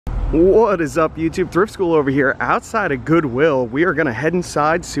What is up, YouTube? Thrift School over here outside of Goodwill. We are gonna head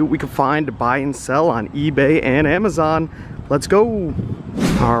inside, see what we can find to buy and sell on eBay and Amazon. Let's go.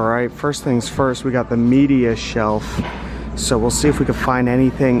 All right, first things first, we got the media shelf. So we'll see if we can find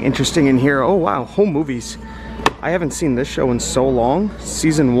anything interesting in here. Oh wow, home movies. I haven't seen this show in so long.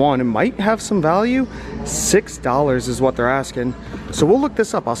 Season 1, it might have some value. $6 is what they're asking. So we'll look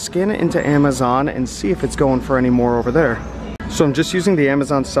this up. I'll scan it into Amazon and see if it's going for any more over there. So I'm just using the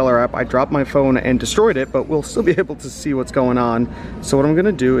Amazon seller app. I dropped my phone and destroyed it, but we'll still be able to see what's going on. So what I'm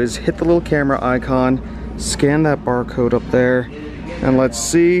gonna do is hit the little camera icon, scan that barcode up there, and let's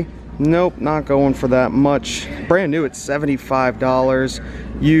see. Nope, not going for that much. Brand new, it's $75,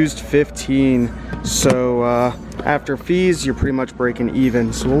 used $15. So after fees, you're pretty much breaking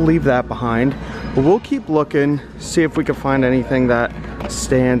even. So we'll leave that behind. But we'll keep looking, see if we can find anything that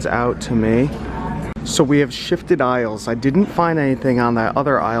stands out to me. So we have shifted aisles. I didn't find anything on that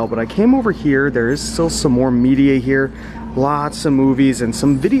other aisle, but I came over here. There is still some more media here. Lots of movies and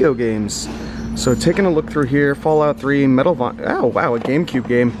some video games. So taking a look through here, Fallout 3, oh wow, a GameCube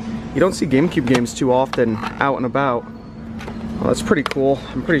game. You don't see GameCube games too often out and about. Well, that's pretty cool.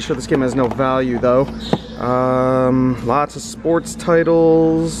 I'm pretty sure this game has no value though. Lots of sports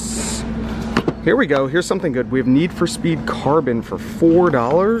titles. Here we go, here's something good. We have Need for Speed Carbon for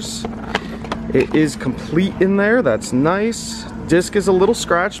 $4. It is complete in there, that's nice. Disc is a little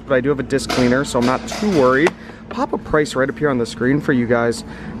scratched, but I do have a disc cleaner, so I'm not too worried. Pop a price right up here on the screen for you guys.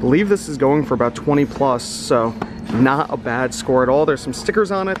 I believe this is going for about 20 plus, so not a bad score at all. There's some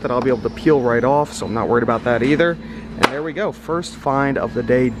stickers on it that I'll be able to peel right off, so I'm not worried about that either. And there we go, first find of the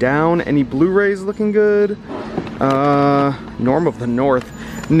day down. Any Blu-rays looking good? Norm of the North.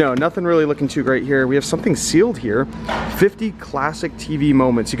 No, nothing really looking too great here. We have something sealed here. 50 classic TV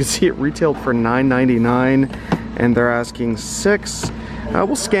moments. You can see it retailed for $9.99 and they're asking $6.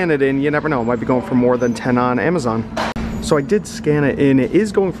 We'll scan it in. You never know, it might be going for more than 10 on Amazon. So I did scan it in. It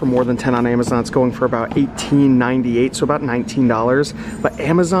is going for more than 10 on Amazon. It's going for about $18.98, so about $19. But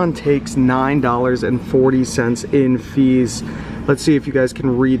Amazon takes $9.40 in fees. Let's see if you guys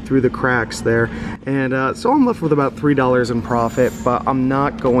can read through the cracks there. And so I'm left with about $3 in profit, but I'm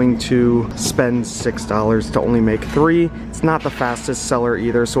not going to spend $6 to only make $3. It's not the fastest seller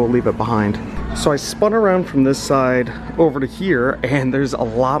either, so we'll leave it behind. So I spun around from this side over to here, and there's a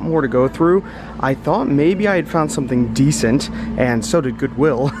lot more to go through. I thought maybe I had found something decent, and so did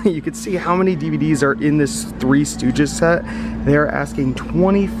Goodwill. You could see how many DVDs are in this Three Stooges set. They're asking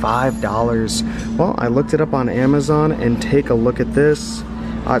 $25. Well, I looked it up on Amazon, and take a look at this.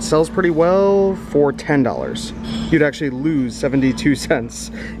 It sells pretty well for $10. You'd actually lose 72 cents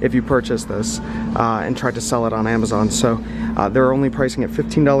if you purchase this and tried to sell it on Amazon. So they're only pricing it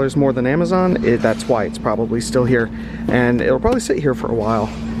 $15 more than Amazon. That's why it's probably still here. And it'll probably sit here for a while.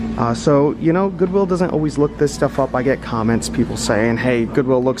 So, you know, Goodwill doesn't always look this stuff up. I get comments, people saying, hey,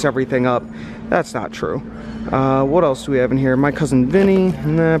 Goodwill looks everything up. That's not true. What else do we have in here? My Cousin Vinny?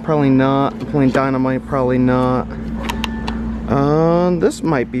 Nah, probably not. Playing Dynamite? Probably not. This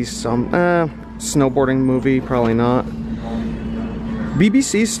might be some snowboarding movie, probably not.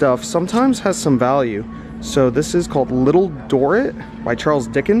 BBC stuff sometimes has some value. So this is called Little Dorrit by Charles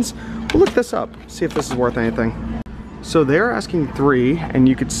Dickens. We'll look this up, see if this is worth anything. So they're asking $3, and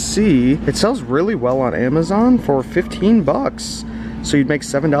you could see it sells really well on Amazon for 15 bucks. So you'd make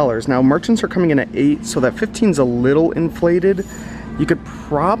 $7. Now merchants are coming in at 8, so that 15's a little inflated. You could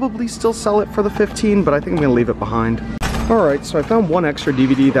probably still sell it for the 15, but I think I'm gonna leave it behind. Alright, so I found one extra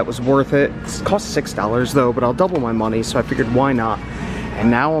DVD that was worth it. It cost $6 though, but I'll double my money, so I figured why not.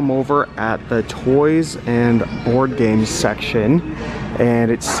 And now I'm over at the toys and board games section, and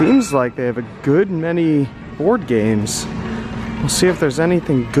it seems like they have a good many board games. We'll see if there's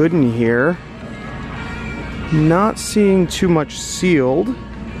anything good in here. Not seeing too much sealed.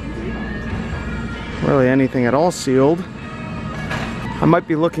 Really anything at all sealed. I might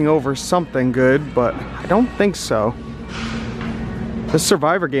be looking over something good, but I don't think so. This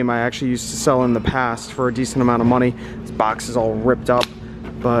Survivor game I actually used to sell in the past for a decent amount of money. This box is all ripped up,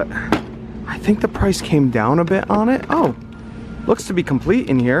 but I think the price came down a bit on it. Oh, looks to be complete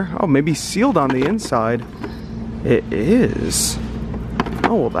in here. Oh, maybe sealed on the inside. It is.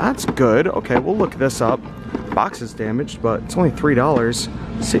 Oh, well that's good. Okay, we'll look this up. Box is damaged, but it's only $3.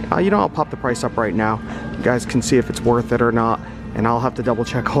 See, you know, I'll pop the price up right now. You guys can see if it's worth it or not, and I'll have to double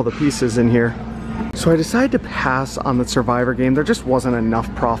check all the pieces in here. So I decided to pass on the Survivor game. There just wasn't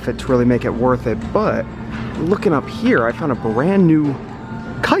enough profit to really make it worth it, but looking up here, I found a brand new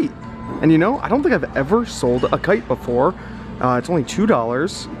kite. And you know, I don't think I've ever sold a kite before. It's only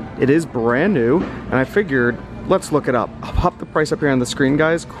 $2. It is brand new, and I figured let's look it up. I'll pop the price up here on the screen,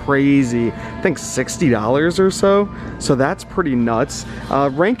 guys. Crazy. I think $60 or so. So that's pretty nuts.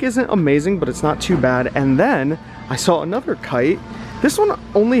 Rank isn't amazing, but it's not too bad. And then I saw another kite. This one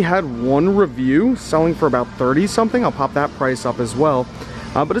only had one review, selling for about 30 something. I'll pop that price up as well.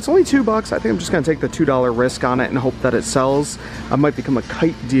 But it's only $2. I think I'm just gonna take the $2 risk on it and hope that it sells. I might become a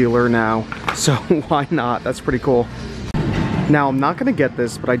kite dealer now, so why not? That's pretty cool. Now, I'm not gonna get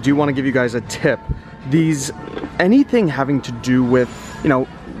this, but I do wanna give you guys a tip. Anything having to do with, you know,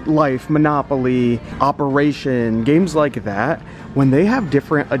 life, Monopoly, Operation, games like that, when they have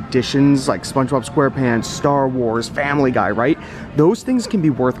different editions like SpongeBob SquarePants, Star Wars, Family Guy, right? Those things can be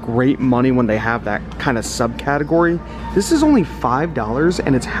worth great money when they have that kind of subcategory. This is only $5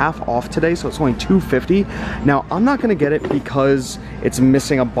 and it's half off today, so it's only $2.50. Now, I'm not gonna get it because it's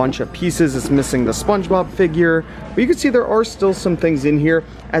missing a bunch of pieces. It's missing the SpongeBob figure, but you can see there are still some things in here.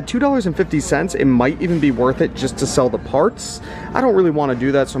 At $2.50, it might even be worth it just to sell the parts. I don't really want to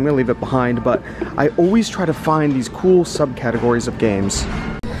do that, so I'm gonna leave it behind, but I always try to find these cool subcategories of games.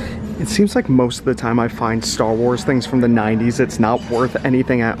 It seems like most of the time I find Star Wars things from the 90s. It's not worth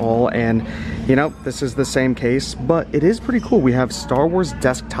anything at all, and you know, this is the same case, but it is pretty cool. We have Star Wars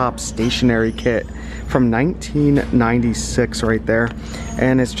desktop stationery kit from 1996 right there,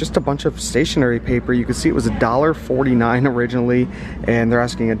 and it's just a bunch of stationery paper. You can see it was $1.49 originally, and they're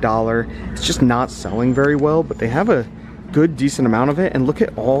asking $1. It's just not selling very well, but they have a good decent amount of it. And look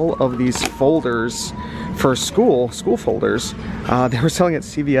at all of these folders for school folders. They were selling at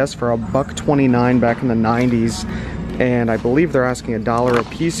CVS for $1.29 back in the 90s, and I believe they're asking $1 a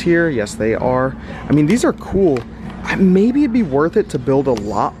piece here. Yes, they are. I mean, these are cool. Maybe it'd be worth it to build a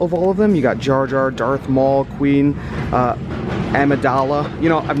lot of all of them. You got Jar Jar, Darth Maul, Queen, Amidala. You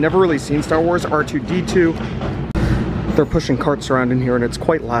know, I've never really seen Star Wars. R2-D2. They're pushing carts around in here and it's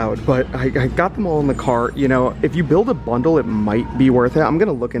quite loud, but I got them all in the cart. You know, if you build a bundle, it might be worth it. I'm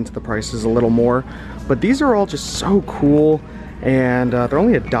gonna look into the prices a little more, but these are all just so cool, and they're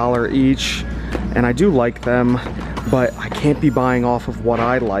only $1 each, and I do like them, but I can't be buying off of what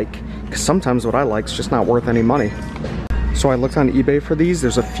I like, because sometimes what I like is just not worth any money. So I looked on eBay for these.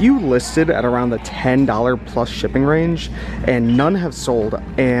 There's a few listed at around the $10 plus shipping range, and none have sold,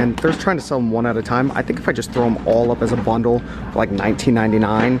 and they're trying to sell them one at a time. I think if I just throw them all up as a bundle for like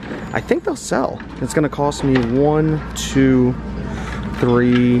 $19.99, I think they'll sell. It's gonna cost me $1, 2,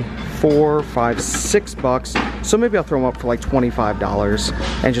 3, 4, 5, $6. So maybe I'll throw them up for like $25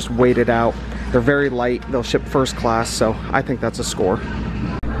 and just wait it out. They're very light. They'll ship first class, so I think that's a score.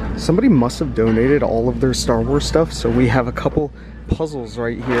 Somebody must have donated all of their Star Wars stuff, so we have a couple puzzles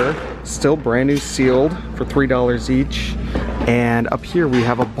right here, still brand new sealed for $3 each. And up here we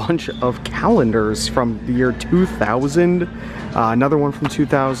have a bunch of calendars from the year 2000, another one from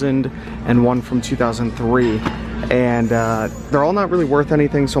 2000, and one from 2003. And they're all not really worth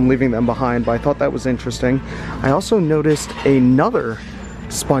anything, so I'm leaving them behind, but I thought that was interesting. I also noticed another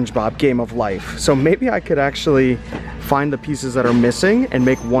SpongeBob Game of Life, so maybe I could actually find the pieces that are missing and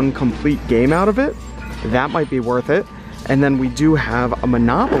make one complete game out of it. That might be worth it. And then we do have a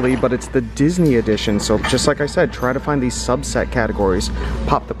Monopoly, but it's the Disney edition, so just like I said, try to find these subset categories.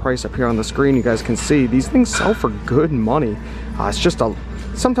 Pop the price up here on the screen. You guys can see these things sell for good money. It's just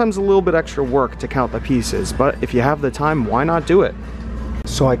sometimes a little bit extra work to count the pieces, but if you have the time, why not do it?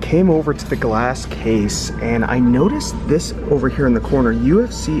 So I came over to the glass case and I noticed this over here in the corner,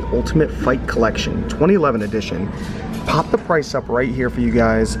 UFC Ultimate Fight Collection 2011 edition. Pop the price up right here for you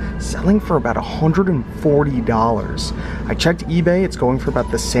guys, selling for about $140. I checked eBay, it's going for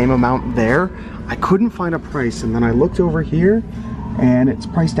about the same amount there. I couldn't find a price, and then I looked over here and it's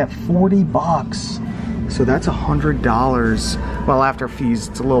priced at 40 bucks. So that's $100. Well, after fees,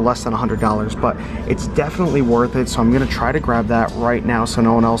 it's a little less than $100, but it's definitely worth it. So I'm gonna try to grab that right now so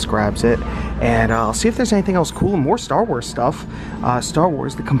no one else grabs it. And I'll see if there's anything else cool and more Star Wars stuff. Star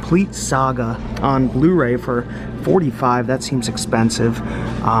Wars, the complete saga on Blu-ray for $45, that seems expensive.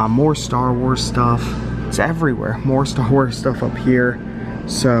 More Star Wars stuff, it's everywhere. More Star Wars stuff up here.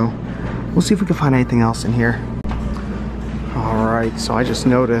 So we'll see if we can find anything else in here. Alright, so I just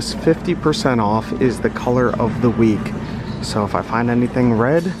noticed 50% off is the color of the week. So if I find anything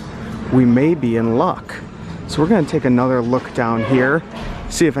red, we may be in luck. So we're going to take another look down here,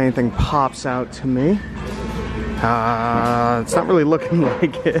 see if anything pops out to me. It's not really looking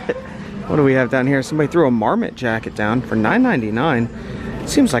like it. What do we have down here? Somebody threw a Marmot jacket down for $9.99.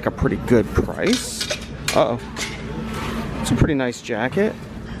 Seems like a pretty good price. Uh-oh. It's a pretty nice jacket.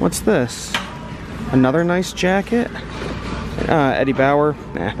 What's this? Another nice jacket? Eddie Bauer.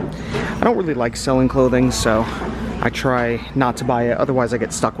 Nah. I don't really like selling clothing, so I try not to buy it. Otherwise I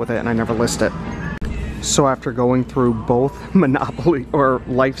get stuck with it and I never list it. So after going through both Monopoly or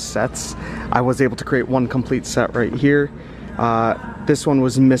Life sets, I was able to create one complete set right here. This one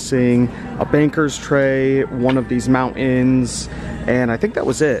was missing a banker's tray, one of these mountains, and I think that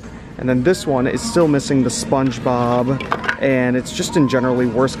was it. And then this one is still missing the SpongeBob, and it's just in generally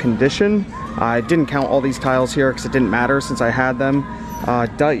worse condition. I didn't count all these tiles here because it didn't matter since I had them.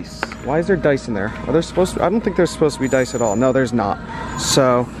 Dice. Why is there dice in there? Are there supposed to? I don't think there's supposed to be dice at all. No, there's not.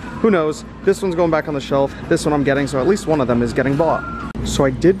 So, who knows? This one's going back on the shelf. This one I'm getting, so at least one of them is getting bought. So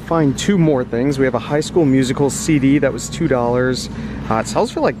I did find two more things. We have a High School Musical CD that was $2. It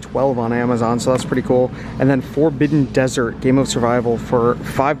sells for like $12 on Amazon, so that's pretty cool. And then Forbidden Desert Game of Survival for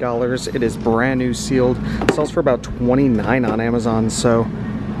 $5. It is brand new sealed. It sells for about $29 on Amazon, so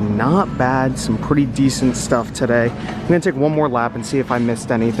not bad. Some pretty decent stuff today. I'm gonna take one more lap and see if I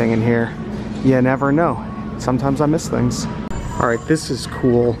missed anything in here. You never know. Sometimes I miss things. All right, this is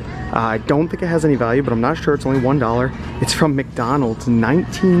cool. I don't think it has any value, but I'm not sure. It's only $1. It's from McDonald's,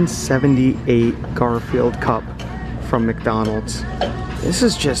 1978 Garfield cup from McDonald's. This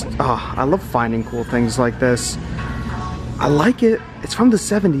is just, I love finding cool things like this. I like it. It's from the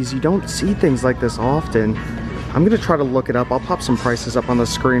 70s. You don't see things like this often. I'm gonna try to look it up. I'll pop some prices up on the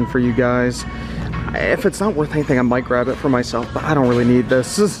screen for you guys. If it's not worth anything, I might grab it for myself, but I don't really need this,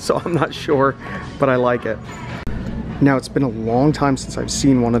 so I'm not sure, but I like it. Now, it's been a long time since I've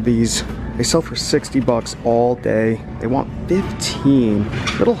seen one of these. They sell for 60 bucks all day. They want 15,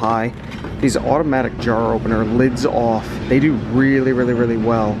 a little high. These automatic jar opener, lids off. They do really, really, really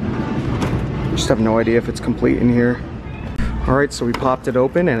well. Just have no idea if it's complete in here. All right, so we popped it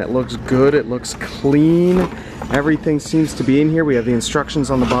open and it looks good. It looks clean. Everything seems to be in here. We have the instructions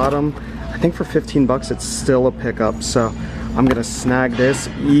on the bottom. I think for 15 bucks, it's still a pickup. So I'm gonna snag this.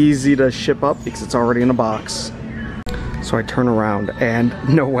 Easy to ship up because it's already in a box. So I turn around and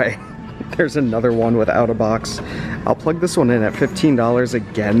no way. There's another one without a box. I'll plug this one in at $15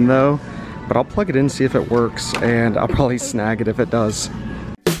 again though, but I'll plug it in, see if it works, and I'll probably snag it if it does.